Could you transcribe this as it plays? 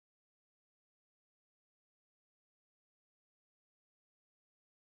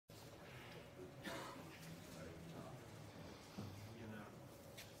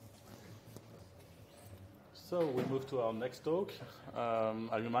So we move to our next talk.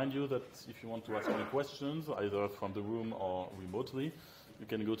 I remind you that if you want to ask any questions, either from the room or remotely, you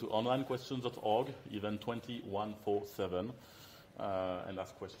can go to onlinequestions.org, event 20147, and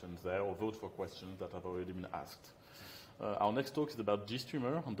ask questions there or vote for questions that have already been asked. Our next talk is about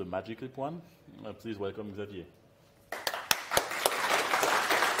GStreamer on the Magic Leap one. Please welcome Xavier.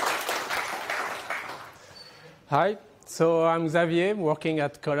 Hi, so I'm Xavier, working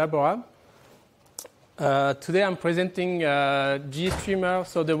at Collabora. Today I'm presenting GStreamer,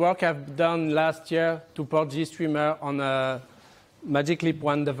 so the work I've done last year to port GStreamer on a Magic Leap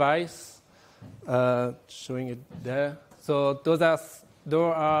 1 device, showing it there. So those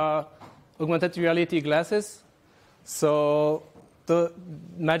are augmented reality glasses. So the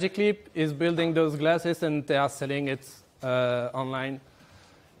Magic Leap is building those glasses and they are selling it online.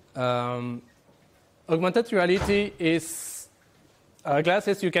 Augmented reality is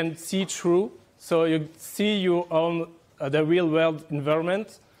glasses you can see through. So you see your own the real-world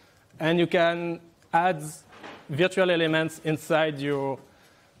environment, and you can add virtual elements inside your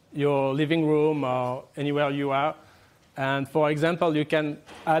living room or anywhere you are. And for example, you can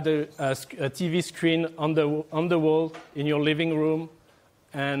add a TV screen on the wall in your living room,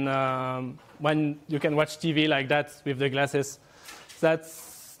 and when you can watch TV like that with the glasses.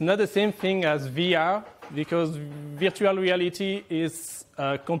 That's not the same thing as VR, because virtual reality is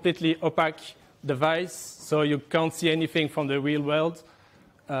a completely opaque device, so you can't see anything from the real world.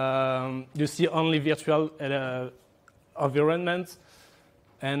 You see only virtual environment,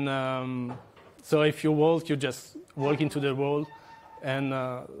 and so if you walk, you just walk into the wall, and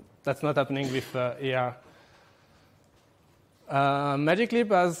that's not happening with AR. Magic Leap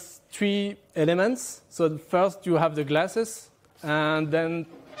has 3 elements. So first you have the glasses, and then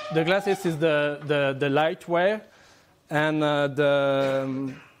the glasses is the light wear, and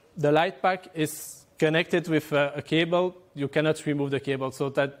the light pack is connected with a cable. You cannot remove the cable, so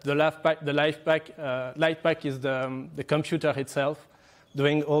that the light pack is the computer itself,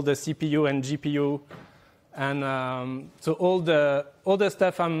 doing all the CPU and GPU, and so all the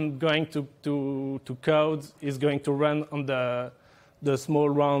stuff I'm going to code is going to run on the small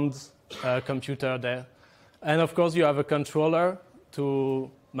round computer there. And of course, you have a controller to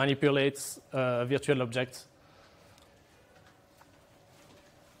manipulate virtual objects.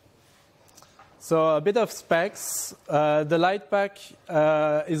 So a bit of specs. The light pack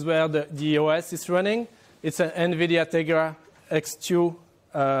is where the OS is running. It's an NVIDIA Tegra X2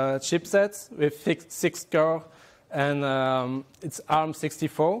 chipset with 6 core, and it's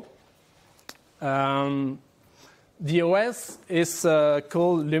ARM64. The OS is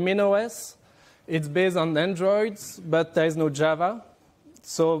called LuminOS. It's based on Android, but there is no Java.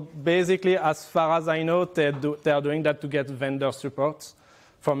 So basically, as far as I know, they are doing that to get vendor support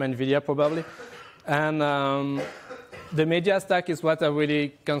from NVIDIA probably. And the media stack is what I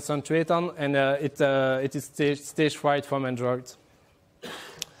really concentrate on, and it is Stagefright from Android.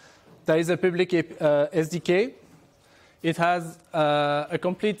 There is a public SDK. It has a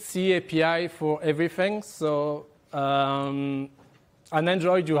complete C API for everything. So on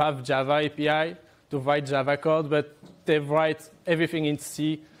Android, you have Java API to write Java code, but they write everything in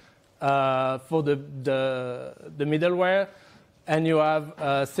C for the middleware. And you have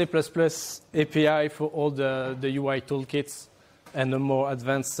C++ API for all the UI toolkits and the more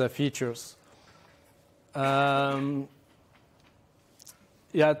advanced features. Yeah,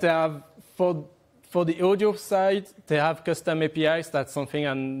 they have for the audio side, they have custom APIs. That's something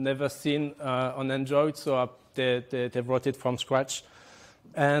I've never seen on Android, so they wrote it from scratch.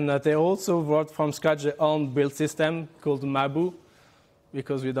 And they also wrote from scratch their own build system called Mabu,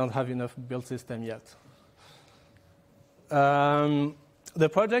 because we don't have enough build system yet. The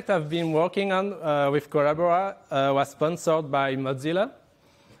project I've been working on with Collabora was sponsored by Mozilla.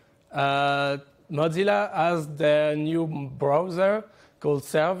 Mozilla has their new browser called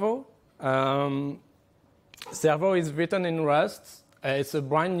Servo. Servo is written in Rust. It's a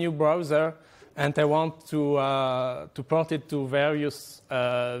brand new browser, and they want to port it to various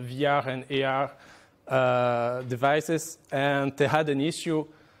VR and AR devices. And they had an issue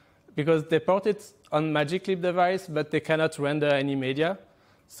because they ported on Magic Leap device, but they cannot render any media.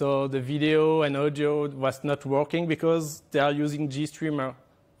 So the video and audio was not working because they are using GStreamer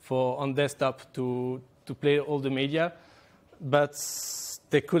on desktop to play all the media, but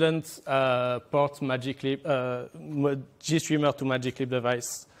they couldn't port Magic Leap GStreamer to Magic Leap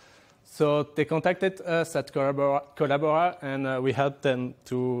device. So they contacted us at Collabora, and we helped them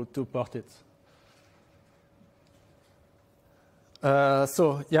to port it.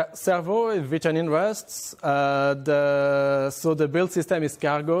 So yeah, Servo is written in Rust. So the build system is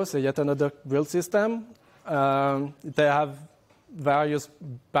Cargo, so yet another build system. They have various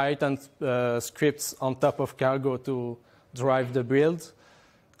Python scripts on top of Cargo to drive the build.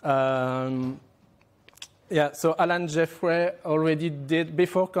 Yeah, so Alan Jeffrey already did,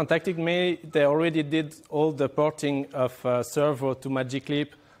 before contacting me, they already did all the porting of Servo to Magic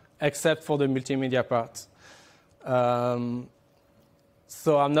Leap, except for the multimedia part.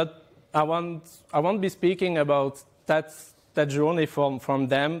 So I won't be speaking about that journey from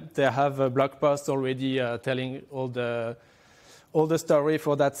them. They have a blog post already telling all the story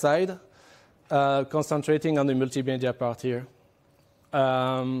for that side, concentrating on the multimedia part here.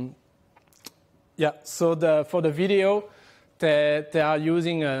 Yeah, so for the video, they are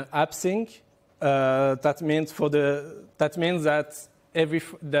using AppSync. That means that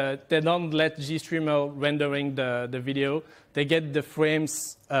they don't let GStreamer rendering the video. They get the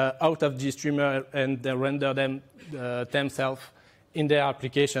frames out of GStreamer and they render them themselves in their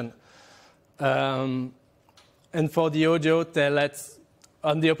application. And for the audio, they let,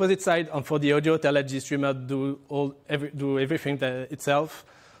 on the opposite side, for the audio, they let GStreamer do everything itself.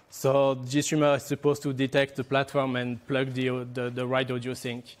 So GStreamer is supposed to detect the platform and plug the right audio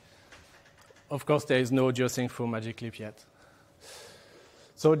sync. Of course, there is no audio sync for Magic Leap yet.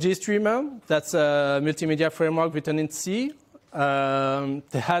 So GStreamer, that's a multimedia framework written in C.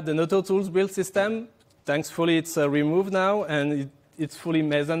 They had an Auto Tools build system. Thankfully, it's removed now, and it's fully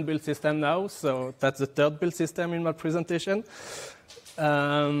Meson build system now. So that's the third build system in my presentation.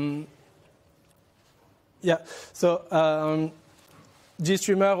 Yeah, so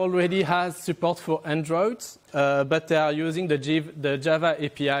GStreamer already has support for Android, but they are using the Java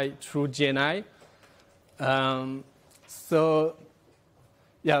API through GNI. So,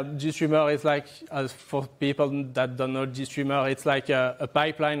 yeah, GStreamer is like, for people that don't know GStreamer, it's like a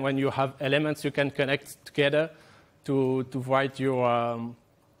pipeline when you have elements you can connect together to write your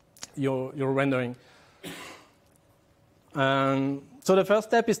rendering. So the first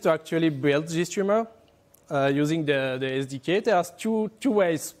step is to actually build GStreamer. Using the SDK, there are two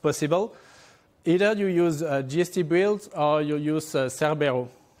ways possible. Either you use GST builds or you use Cerbero.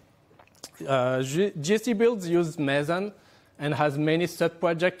 GST builds use Meson and has many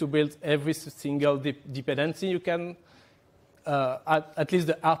sub-projects to build every single dependency you can, at least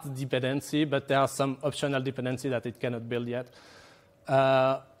the art dependency, but there are some optional dependency that it cannot build yet.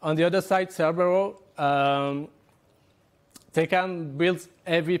 On the other side, Cerbero, they can build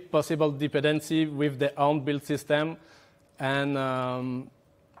every possible dependency with their own build system, and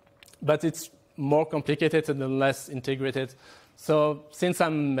but it's more complicated and less integrated. So since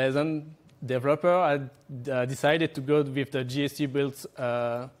I'm a Meson developer, I decided to go with the GST builds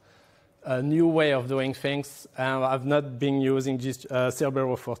a new way of doing things, and I've not been using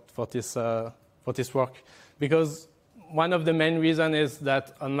Cerbero for this work, because one of the main reasons is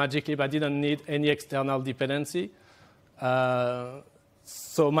that on Magic Leap I didn't need any external dependency.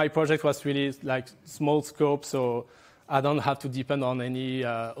 So my project was really like small scope, so I don't have to depend on any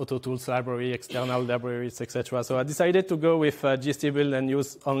Auto Tools library, external libraries, etc. So I decided to go with GST build and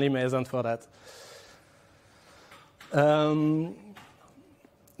use only Meson for that.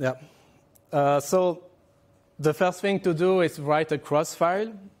 Yeah. So the first thing to do is write a cross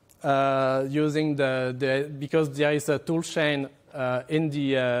file using because there is a toolchain in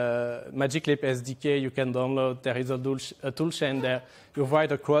the Magic Leap SDK you can download. There is a toolchain there. You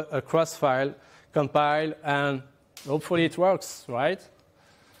write a cross file, compile, and hopefully it works, right?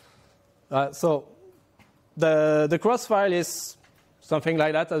 So the cross file is something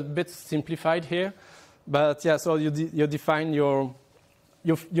like that, a bit simplified here. But yeah, so you define you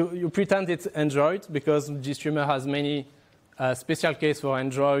pretend it's Android, because GStreamer has many special cases for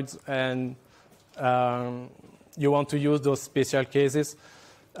Android, and you want to use those special cases.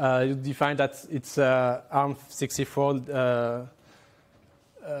 You define that it's ARM64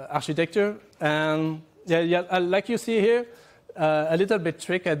 architecture. And yeah, like you see here, a little bit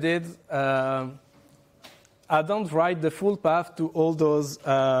trick I did. I don't write the full path to all those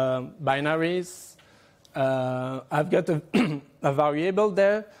binaries. I've got a variable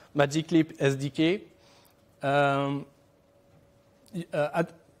there, Magic Leap SDK.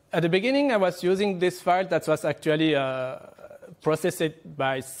 At the beginning, I was using this file that was actually processed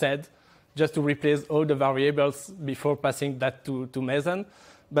by SED, just to replace all the variables before passing that to Meson.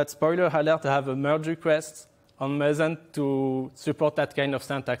 But spoiler alert, I have a merge request on Meson to support that kind of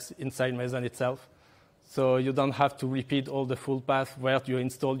syntax inside Meson itself. So you don't have to repeat all the full path where you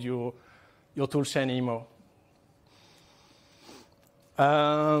installed your toolchain anymore.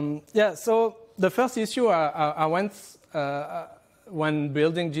 Yeah, so the first issue I went when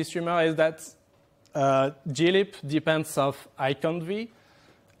building GStreamer is that glib depends on iconv,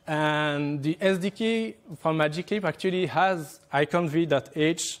 And the SDK from MagicLeap actually has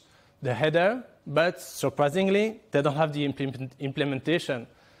iconv.h, the header, but surprisingly, they don't have the implementation.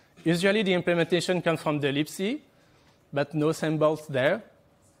 Usually, the implementation comes from the libc, but no symbols there.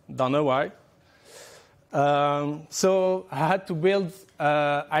 Don't know why. So I had to build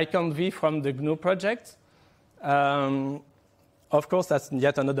iconv from the GNU project. Of course, that's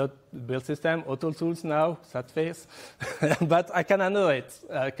yet another build system, auto tools now, sad face. But I can handle it.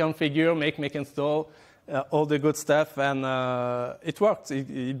 Configure, make install, all the good stuff, and it works.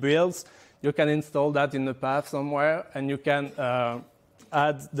 It builds. You can install that in the path somewhere, and you can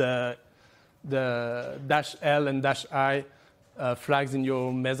add the -L and -I flags in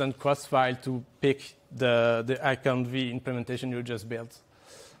your Meson cross file to pick the iconv implementation you just built.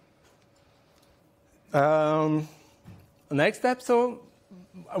 Next step, so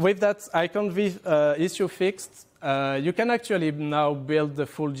with that iconv issue fixed, you can actually now build the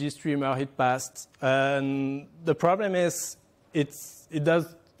full GStreamer hit pass. And the problem is it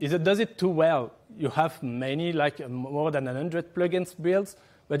does it too well. You have many, like more than 100 plugins built,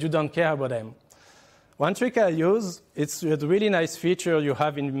 but you don't care about them. One trick I use, it's a really nice feature you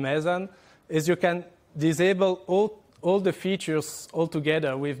have in Meson, is you can disable all the features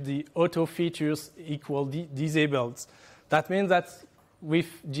altogether with the auto features equal disabled. That means that with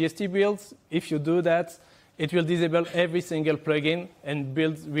GST builds, if you do that, it will disable every single plugin and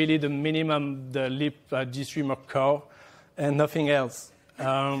build really the minimum, the lib GStreamer core, and nothing else.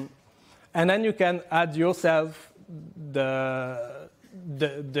 And then you can add yourself the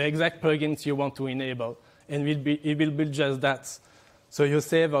exact plugins you want to enable, and it will build just that. So you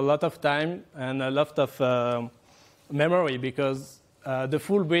save a lot of time and a lot of memory, because the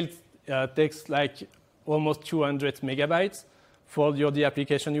full build takes like almost 200 megabytes for the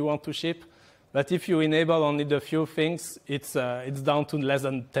application you want to ship. But if you enable only the few things, it's down to less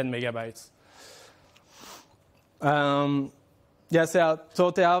than 10 megabytes. So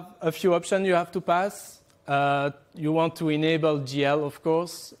there are a few options you have to pass. You want to enable GL, of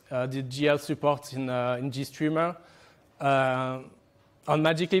course. The GL support in GStreamer. On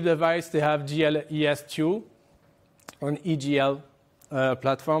MagicLeap device, they have GL ES2 on EGL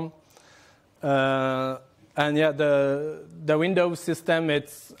platform. And yeah, the Windows system,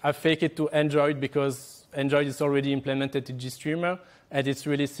 I fake it to Android because Android is already implemented in GStreamer, and it's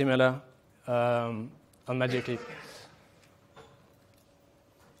really similar on MagicLeap.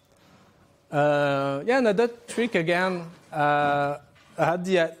 Another trick again, I had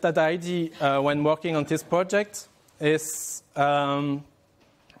that idea when working on this project is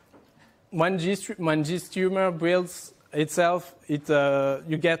when GStreamer builds itself,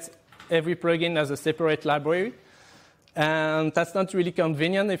 you get every plugin as a separate library. And that's not really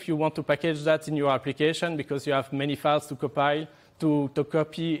convenient if you want to package that in your application, because you have many files to compile, to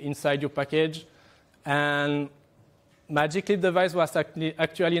copy inside your package. And MagicLeap device was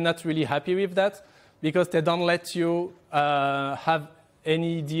actually not really happy with that, because they don't let you have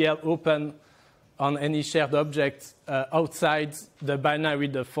any DL open on any shared object outside the binary,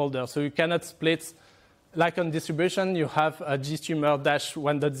 the folder. So you cannot split. Like on distribution, you have a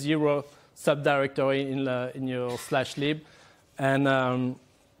GStreamer-1.0 subdirectory in your /lib. And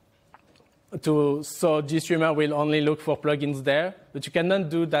so GStreamer will only look for plugins there. But you cannot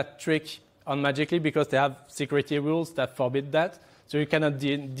do that trick on MagicLeap because they have security rules that forbid that. So you cannot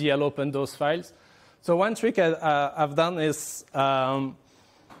DL open those files. So one trick I've done is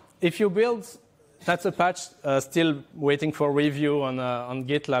if you build, that's a patch still waiting for review on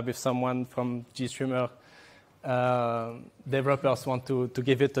GitLab if someone from GStreamer developers want to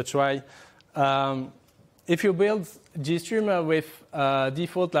give it a try. If you build GStreamer with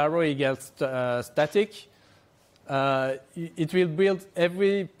default library equals static, it will build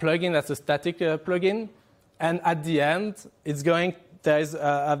every plugin as a static plugin, and at the end, I've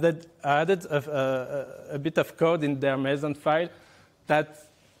added a bit of code in their Meson file that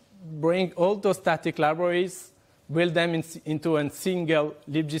bring all those static libraries, build them into a single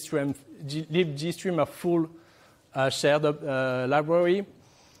libGStreamer full shared library.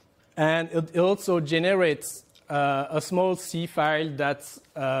 And it also generates a small C file that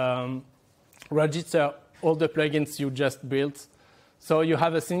registers all the plugins you just built. So you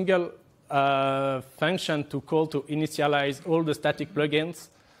have a single function to call to initialize all the static plugins,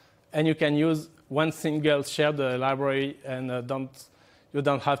 and you can use one single shared library, and you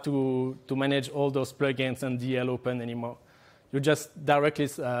don't have to manage all those plugins and DL open anymore. You just directly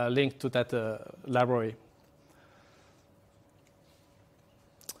link to that library.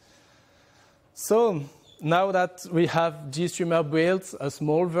 So now that we have GStreamer built, a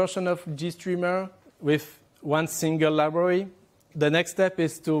small version of GStreamer with one single library, the next step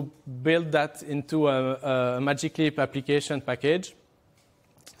is to build that into a Magic Leap application package.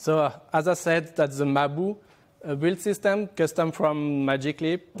 So as I said, that's the Mabu build system, custom from Magic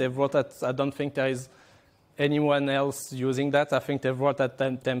Leap. They've wrote that. I don't think there is anyone else using that. I think they've wrote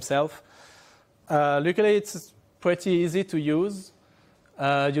that themselves. Luckily, it's pretty easy to use.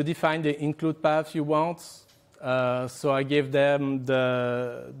 You define the include path you want. So I gave them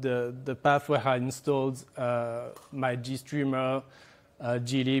the path where I installed my GStreamer,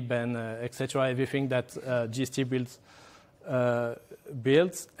 glib, and etc. Everything that GST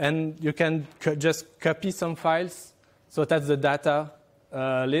builds, and you can just copy some files. So that's the data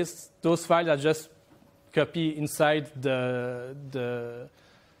list. Those files are just copy inside the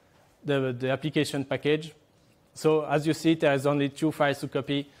application package. So as you see, there is only 2 files to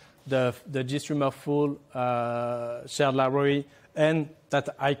copy: the GStreamer full shared library and that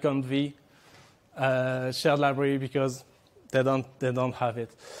icon v shared library, because they don't have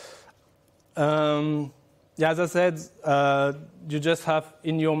it. As I said, you just have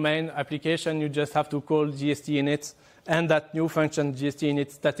in your main application, you just have to call GST-init and that new function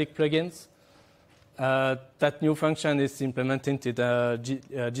GST-init static plugins. That new function is implemented in the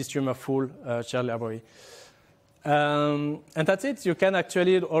GStreamer full shared library. And that's it. You can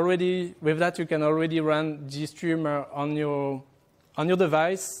actually already, with that, you can already run GStreamer on your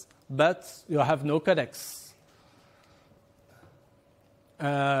device, but you have no codecs.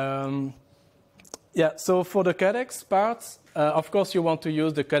 So for the codecs part, of course, you want to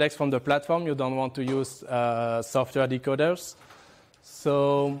use the codecs from the platform. You don't want to use software decoders.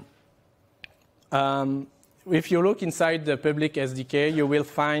 So if you look inside the public SDK, you will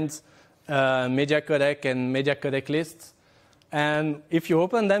find media codec and media codec lists. And if you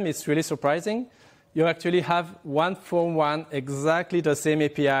open them, it's really surprising. You actually have 1-for-1 exactly the same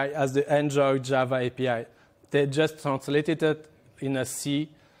API as the Android Java API. They just translated it in a C,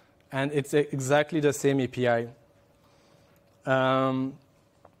 and it's exactly the same API.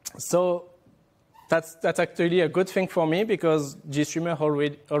 So that's actually a good thing for me, because GStreamer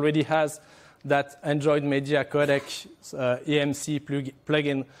already has that Android Media Codec EMC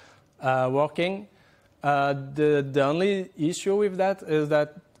plugin working. The only issue with that is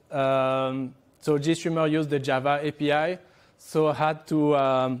that so GStreamer used the Java API, so I had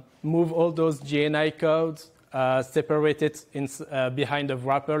to move all those GNI codes, separate it behind the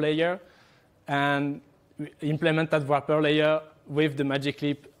wrapper layer, and implement that wrapper layer with the Magic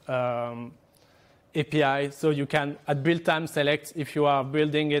Leap API. So you can, at build time, select if you are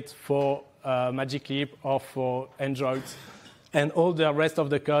building it for Magic Leap or for Android. And all the rest of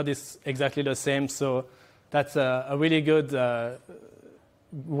the code is exactly the same. So that's a really good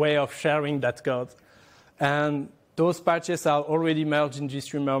way of sharing that code. And those patches are already merged in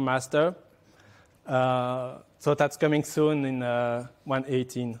GStreamer master. So that's coming soon in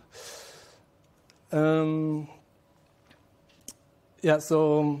 1.18.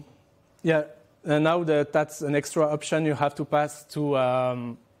 And now that's an extra option you have to pass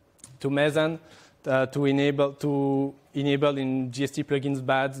to Meson to enable in GST plugins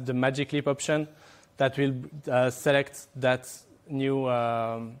bad the Magic Leap option that will select that new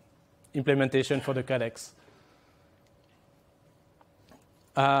implementation for the codecs.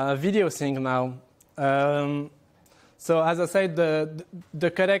 Video sync now. So as I said,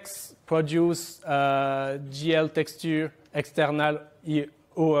 the codecs produce GL texture external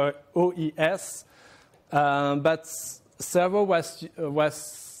OES, but Servo was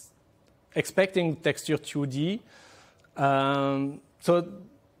expecting texture 2D. So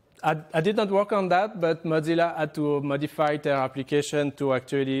I did not work on that, but Mozilla had to modify their application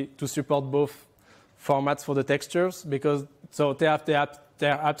to support both formats for the textures, because so they have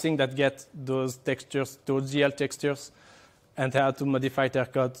their appsing that get those textures, those GL textures, and they had to modify their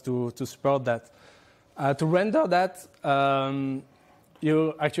code to support that. To render that,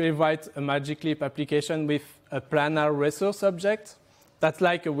 you actually write a Magic Leap application with a planar resource object. That's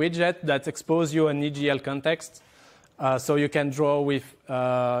like a widget that exposes you an EGL context. So you can draw with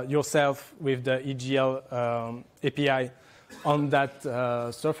yourself with the EGL API on that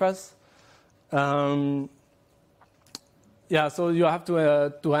surface. So you have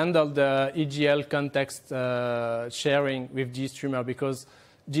to handle the EGL context sharing with GStreamer, because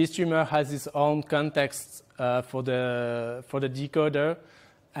GStreamer has its own context for the decoder,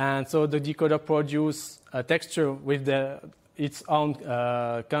 and so the decoder produces a texture with its own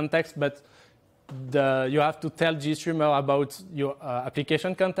context, but you have to tell GStreamer about your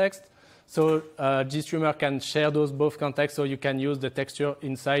application context. So GStreamer can share those both contexts, so you can use the texture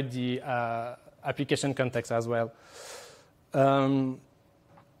inside the application context as well.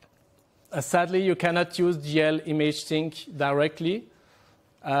 sadly, you cannot use GL image sync directly.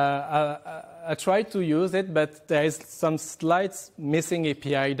 I tried to use it, but there is some slight missing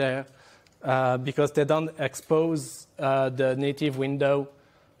API there because they don't expose the native window.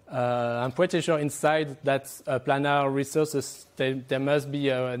 I'm pretty sure inside that planar resources, there must be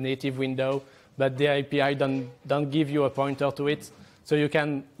a native window, but the API don't give you a pointer to it, so you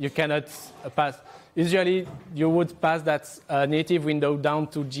cannot pass. Usually, you would pass that native window down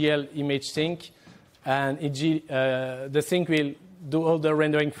to GL image sync, and the sync will do all the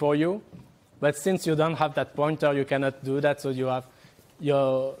rendering for you. But since you don't have that pointer, you cannot do that. So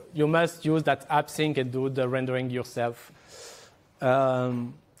you must use that app sync and do the rendering yourself.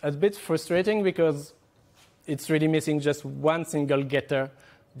 It's a bit frustrating because it's really missing just one single getter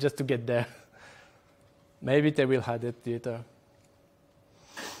just to get there. Maybe they will add it later.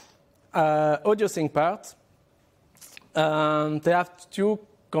 Audio sync part. They have two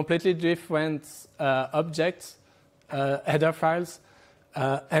completely different objects, header files,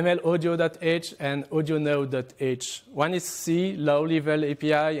 mlaudio.h and audionode.h. One is C, low-level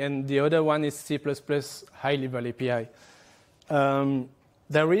API, and the other one is C++, high-level API.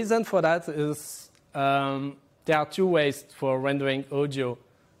 The reason for that is there are two ways for rendering audio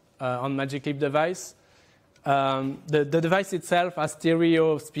on Magic Leap device. The device itself has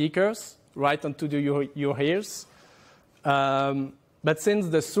stereo speakers right onto your ears. But since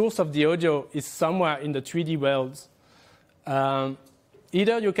the source of the audio is somewhere in the 3D world,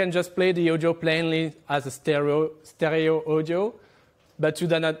 either you can just play the audio plainly as a stereo audio, but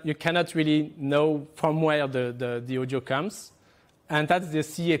you cannot really know from where the audio comes. And that's the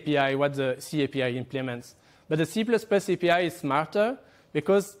C API, what the C API implements. But the C++ API is smarter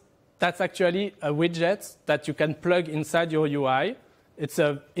because that's actually a widget that you can plug inside your UI. It's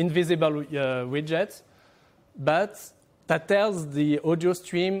an invisible widget, but that tells the audio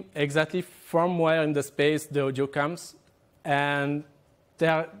stream exactly from where in the space the audio comes. And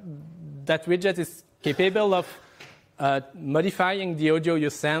that widget is capable of modifying the audio you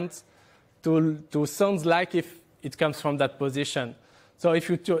send to sound like if it comes from that position. So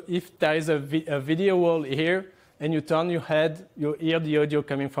if there is a video wall here and you turn your head, you hear the audio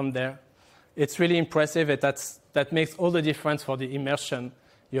coming from there. It's really impressive, and that makes all the difference for the immersion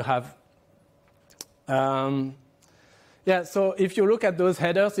you have. So if you look at those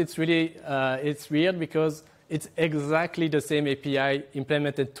headers, it's really it's weird because it's exactly the same API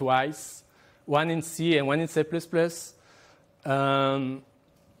implemented twice, one in C and one in C++.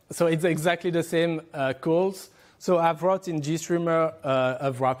 So it's exactly the same calls. So I've wrote in GStreamer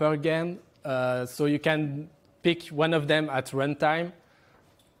a wrapper again, so you can pick one of them at runtime.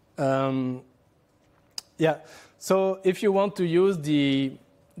 So if you want to use the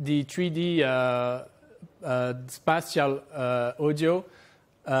 3D spatial audio,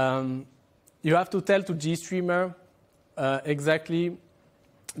 you have to tell to GStreamer exactly.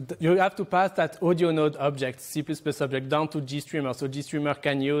 You have to pass that audio node object, C++ object, down to GStreamer, so GStreamer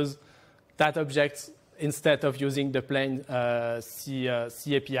can use that object instead of using the plain C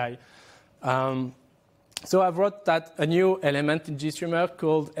API. So I've wrote a new element in GStreamer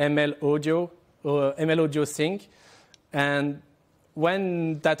called ML Audio or ML Audio Sync, and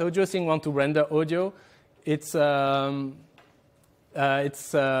when that audio sync wants to render audio, it's going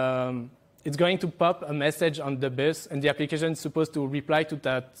to pop a message on the bus, and the application is supposed to reply to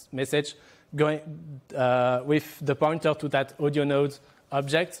that message with the pointer to that audio node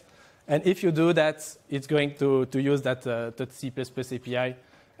object. And if you do that, it's going to use that C++ API,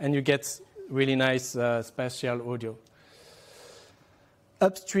 and you get really nice spatial audio.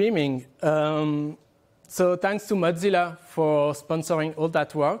 Upstreaming. So thanks to Mozilla for sponsoring all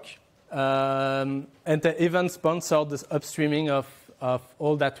that work. And they even sponsored the upstreaming of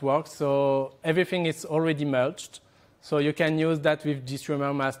all that work. So everything is already merged. So you can use that with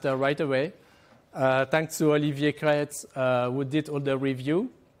GStreamer Master right away. Thanks to Xavier Claessens, who did all the review.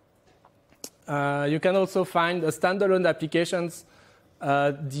 You can also find a standalone applications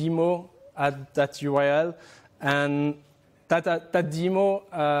demo at that URL. And that demo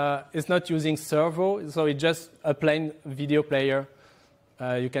is not using Servo, so it's just a plain video player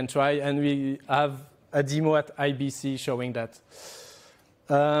you can try. And we have a demo at IBC showing that.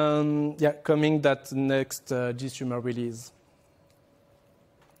 Coming that next GStreamer release.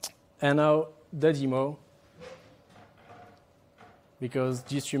 And now the demo, because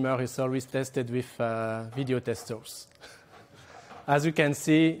GStreamer is always tested with video testers. As you can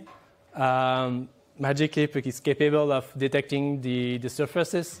see, Magic Leap is capable of detecting the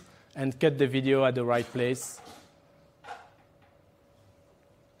surfaces and cut the video at the right place.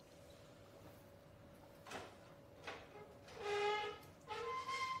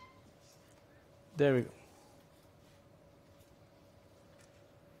 There we go.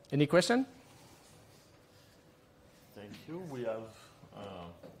 Any question? Thank you. We have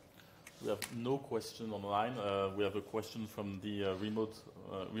no question online. We have a question from the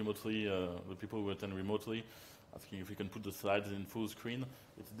remotely, the people who attend remotely, asking if we can put the slides in full screen.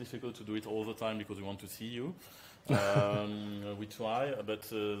 It's difficult to do it all the time because we want to see you. We try,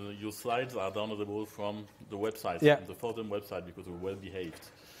 but your slides are downloadable from the website, from the FOSDEM website, because we're well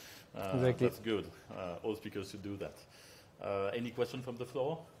behaved. Exactly. That's good. All speakers should do that. Any question from the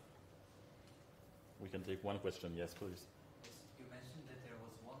floor? We can take one question. Yes, please. You mentioned that there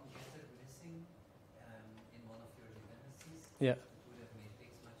was one getter missing in one of your dependencies. Yeah. It would have made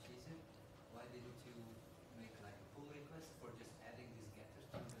things much easier. Why didn't you make like a pull request for just adding this getter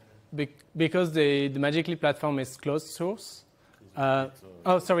to the... Because the Magically platform is closed source.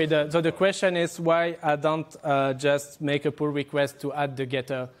 Sorry. So the question is why I don't just make a pull request to add the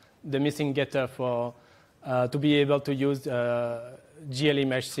getter, the missing getter for to be able to use GL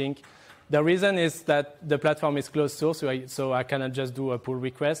image sync. The reason is that the platform is closed source, so I cannot just do a pull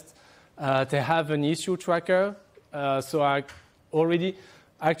request. They have an issue tracker, so I already,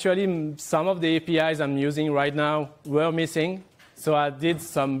 actually some of the APIs I'm using right now were missing, so I did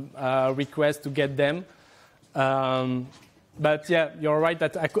some requests to get them. But yeah, you're right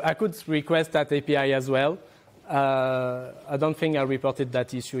that I could request that API as well. I don't think I reported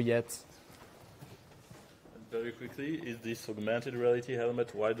that issue yet. Very quickly, is this augmented reality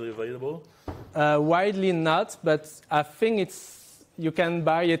helmet widely available? Widely not, but I think you can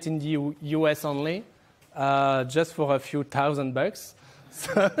buy it in the US only, just for a few $1,000.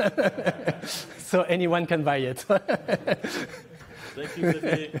 So anyone can buy it. Thank you,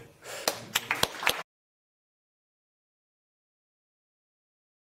 Xavier.